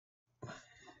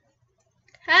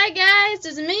Hi guys,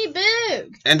 it's me,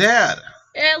 Boog. And Dad.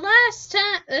 Yeah, last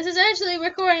time, this is actually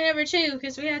recording number 2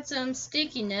 because we had some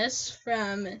stickiness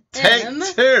from him. Take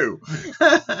 2.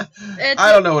 I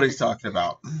don't know what he's talking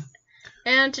about.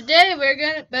 And today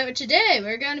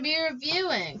we're gonna be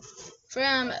reviewing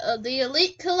from the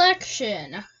Elite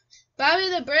Collection,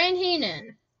 Bobby the Brain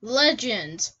Heenan,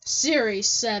 Legends Series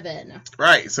 7.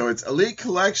 Right, so it's Elite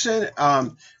Collection,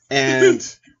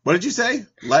 and what did you say?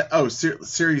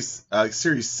 Series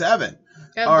 7.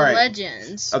 Of All the right.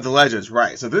 Legends. Of the Legends,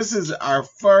 right. So this is our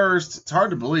first, it's hard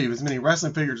to believe as many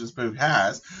wrestling figures as Boog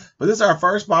has, but this is our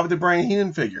first Bobby the Brain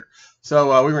Heenan figure.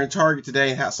 So we were in Target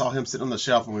today and saw him sitting on the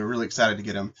shelf, and we were really excited to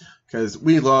get him because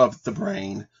we love the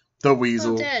Brain, the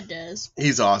Weasel. Well, Dad does.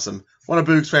 He's awesome. One of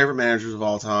Boog's favorite managers of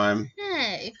all time.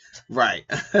 Hey. Right.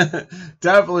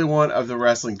 Definitely one of the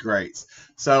wrestling greats.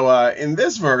 So in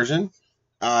this version,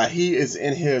 he is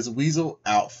in his Weasel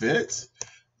outfit.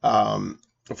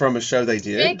 From a show they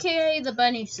did. AKA the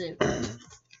bunny suit.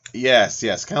 Yes.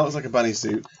 Kind of looks like a bunny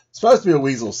suit. Supposed to be a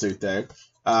weasel suit, though.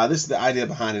 This is the idea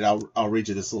behind it. I'll read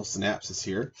you this little synopsis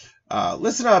here.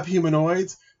 Listen up,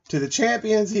 humanoids. To the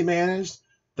champions he managed,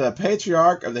 the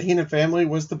patriarch of the Heenan family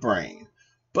was the Brain.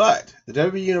 But the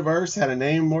WWE Universe had a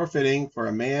name more fitting for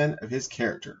a man of his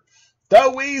character.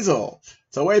 The Weasel!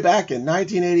 So way back in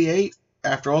 1988,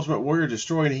 after Ultimate Warrior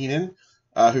destroyed Heenan,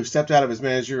 who stepped out of his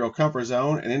managerial comfort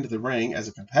zone and into the ring as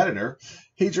a competitor,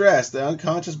 he dressed the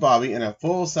unconscious Bobby in a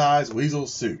full-size weasel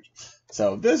suit.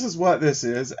 So this is what this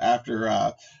is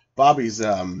after Bobby's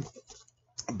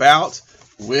bout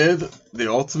with the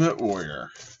Ultimate Warrior.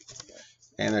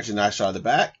 And there's a nice shot of the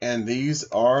back. And these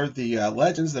are the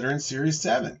Legends that are in Series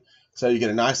 7. So you get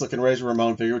a nice-looking Razor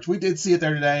Ramon figure, which we did see it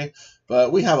there today.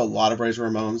 But we have a lot of Razor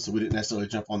Ramones, so we didn't necessarily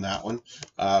jump on that one.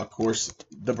 Of course,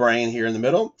 the Brain here in the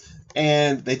middle.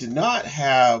 And they did not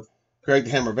have Greg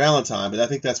the Hammer Valentine, but I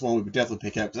think that's one we would definitely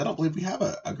pick up because I don't believe we have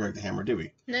a Greg the Hammer, do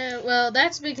we? No, well,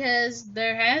 that's because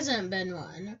there hasn't been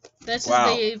one. This is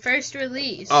the first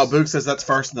release. Oh, Boog says that's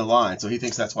first in the line, so he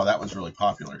thinks that's why that one's really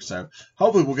popular. So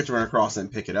hopefully we'll get to run across it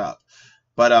and pick it up.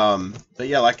 But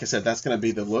yeah, like I said, that's going to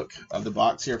be the look of the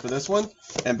box here for this one.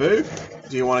 And Boog,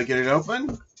 do you want to get it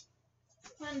open?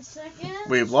 1 second.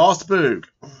 We've lost Boog.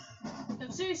 No,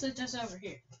 seriously, just over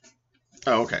here.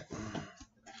 Oh, okay.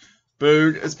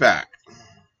 Boog is back.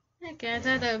 Okay, I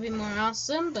thought that would be more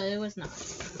awesome, but it was not.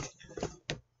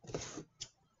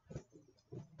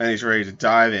 And he's ready to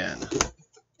dive in.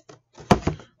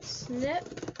 Snip.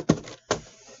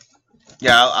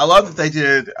 Yeah, I love that they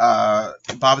did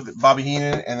Bobby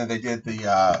Heenan, and then they did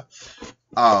the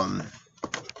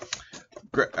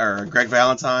Greg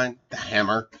Valentine, the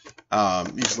Hammer.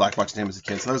 Used to like watching him as a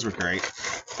kid, so those were great.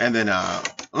 And then I'm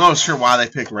not sure why they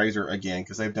picked Razor again,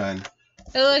 because they've done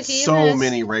so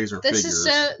many Razor figures.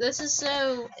 That's a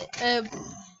tail.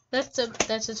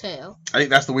 I think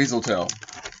that's the Weasel tail.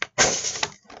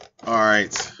 All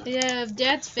right. Yeah,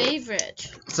 Dad's favorite.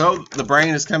 So the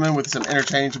Brain is coming with some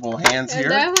interchangeable hands here.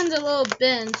 That one's a little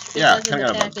bent because of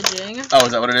the packaging. Oh,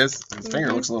 is that what it is? His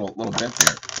finger looks a little bent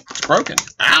there. It's broken.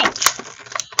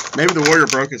 Ouch! Maybe the Warrior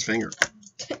broke his finger.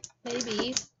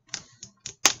 Maybe.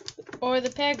 Or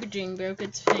the packaging broke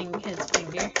his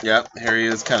finger. Yep, here he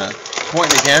is kind of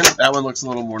pointing again. That one looks a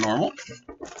little more normal.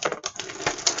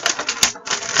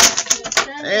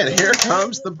 And here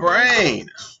comes the Brain.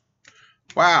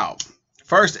 Wow.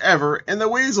 First ever in the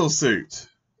Weasel suit.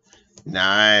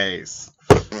 Nice.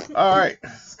 Alright,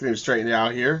 let's get him straightened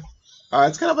out here.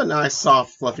 It's kind of a nice,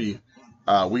 soft, fluffy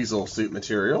Weasel suit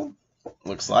material.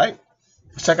 Looks like.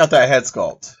 Let's check out that head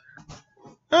sculpt.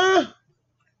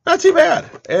 Not too bad.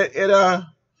 It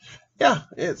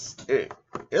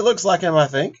looks like him, I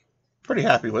think. Pretty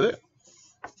happy with it.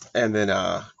 And then,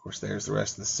 of course, there's the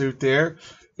rest of the suit there.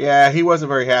 Yeah, he wasn't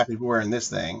very happy wearing this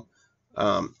thing.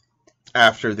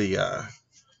 After the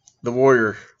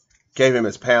Warrior gave him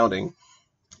his pounding.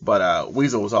 But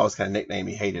Weasel was always kind of a nickname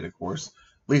he hated, of course.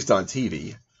 At least on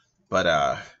TV.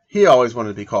 But he always wanted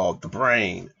to be called the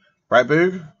Brain. Right,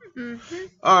 Boog? Mm-hmm.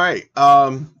 Alright,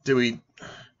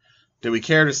 do we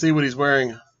care to see what he's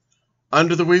wearing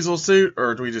under the Weasel suit,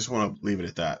 or do we just want to leave it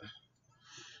at that?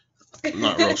 I'm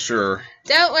not real sure.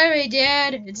 Don't worry,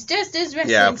 Dad. It's just his wrestling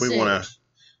suit. Yeah, if we want to...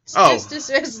 It's just his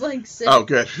wrestling suit. Oh,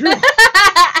 good.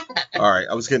 Alright,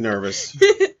 I was getting nervous.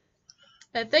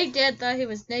 I think Dad thought he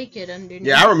was naked underneath.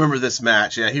 Yeah, I remember this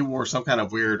match. Yeah, he wore some kind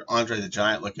of weird Andre the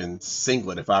Giant looking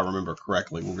singlet, if I remember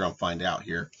correctly. We're going to find out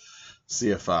here. See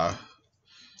if my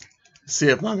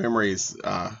memory's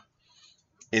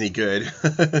any good.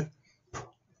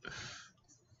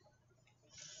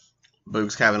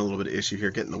 Boog's having a little bit of issue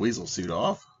here getting the Weasel suit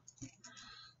off.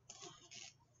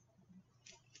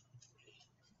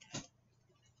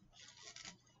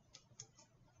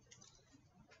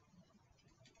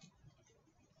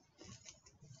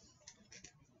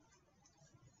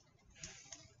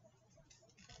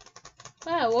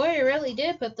 Wow, Warrior really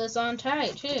did put this on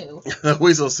tight, too. The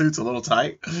weasel suit's a little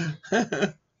tight.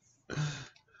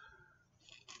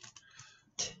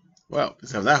 Well,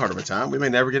 he's having that hard of a time. We may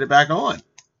never get it back on.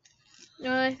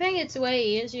 No, I think it's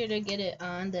way easier to get it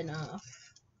on than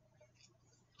off.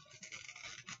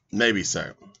 Maybe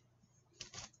so.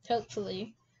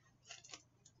 Hopefully.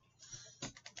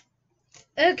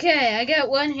 Okay, I got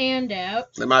one hand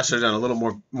out. They might should have done a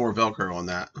little more Velcro on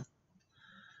that.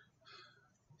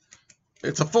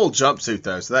 It's a full jumpsuit,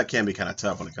 though, so that can be kind of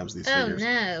tough when it comes to these figures.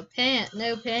 Oh, no.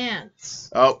 No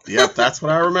pants. Oh, yep, that's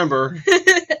what I remember.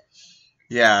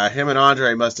 Yeah, him and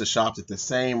Andre must have shopped at the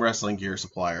same wrestling gear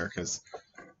supplier, because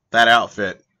that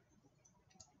outfit,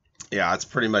 yeah, that's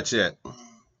pretty much it.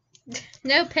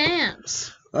 No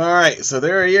pants. All right, so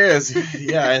there he is.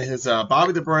 Yeah, in his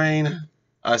Bobby the Brain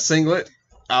singlet.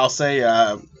 I'll say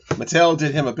Mattel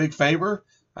did him a big favor.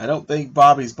 I don't think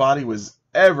Bobby's body was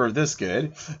ever this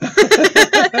good.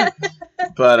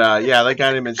 But, yeah, they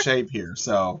got him in shape here.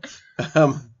 So,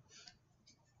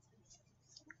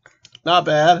 not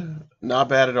bad. Not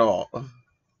bad at all.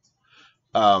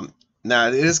 Now,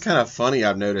 it is kind of funny,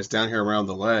 I've noticed, down here around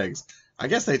the legs. I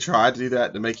guess they tried to do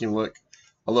that to make him look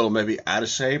a little maybe out of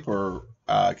shape, or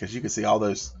because you can see all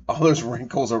those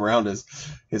wrinkles around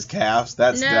his calves.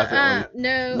 That's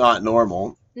definitely not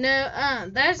normal. No,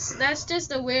 that's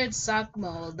just a weird sock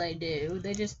mold they do.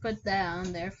 They just put that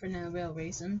on there for no real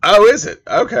reason. Oh, is it?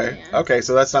 Okay. Yeah. Okay,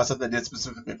 so that's not something they did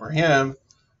specifically for him.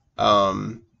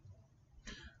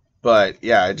 But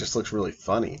yeah, it just looks really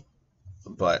funny.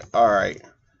 But all right,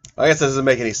 I guess that doesn't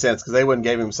make any sense because they wouldn't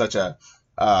give him such a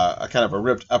kind of a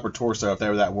ripped upper torso if they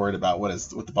were that worried about what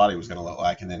the body was going to look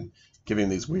like, and then giving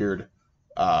these weird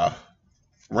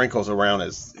wrinkles around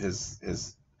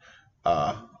his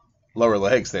lower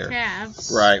legs there.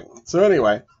 Calves. Right. So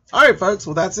anyway, all right, folks.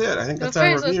 Well, that's it. I think that's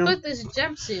our review. Let's put this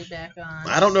jumpsuit back on.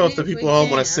 I don't know if the people at home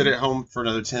want to sit at home for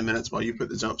another 10 minutes while you put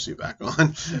the jumpsuit back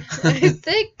on. I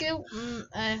think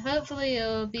hopefully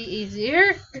it'll be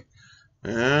easier.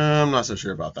 I'm not so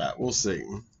sure about that. We'll see.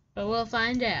 But we'll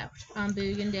find out on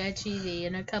Boog and Dad TV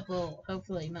in a couple,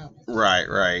 hopefully, moments.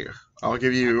 Right. I'll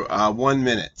give you 1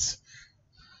 minute.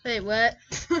 Wait, what?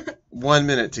 1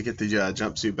 minute to get the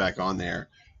jumpsuit back on there.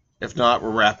 If not, we're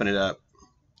wrapping it up.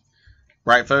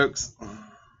 Right, folks?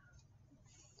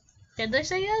 Did they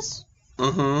say yes?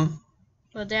 Mm-hmm.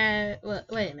 Well, Dad,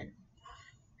 wait a minute.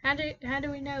 How do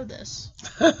we know this?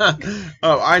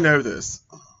 Oh, I know this.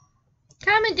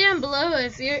 Comment down below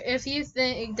if you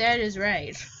think that is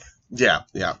right. Yeah.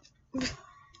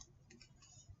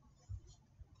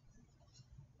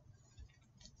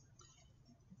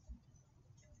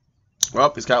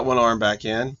 Well, he's got one arm back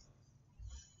in.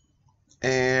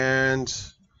 And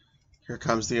here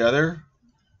comes the other.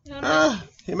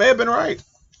 He may have been right.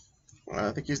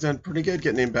 I think he's done pretty good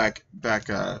getting him back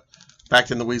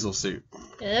in the weasel suit.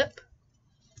 Yep.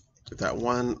 Get that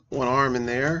one arm in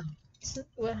there. So,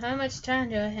 well, how much time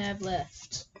do I have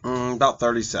left? About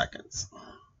 30 seconds.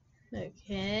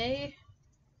 Okay.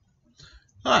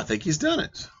 I think he's done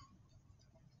it.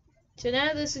 So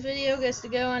now this video gets to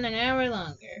go on an hour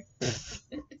longer.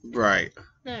 Right.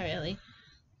 Not really.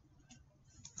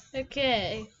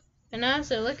 Okay. And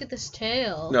also, look at this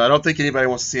tail. No, I don't think anybody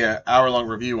wants to see an hour-long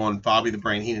review on Bobby the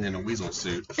Brain Heenan in a weasel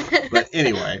suit. But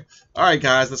anyway. All right,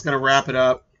 guys. That's going to wrap it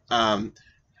up.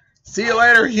 See you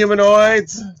later,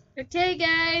 humanoids. Okay,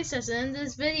 guys. That's the end of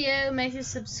this video. Make sure to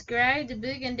subscribe to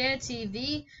Boog and Dad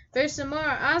TV for some more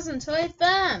awesome toy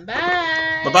fun.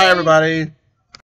 Bye. Bye-bye, everybody.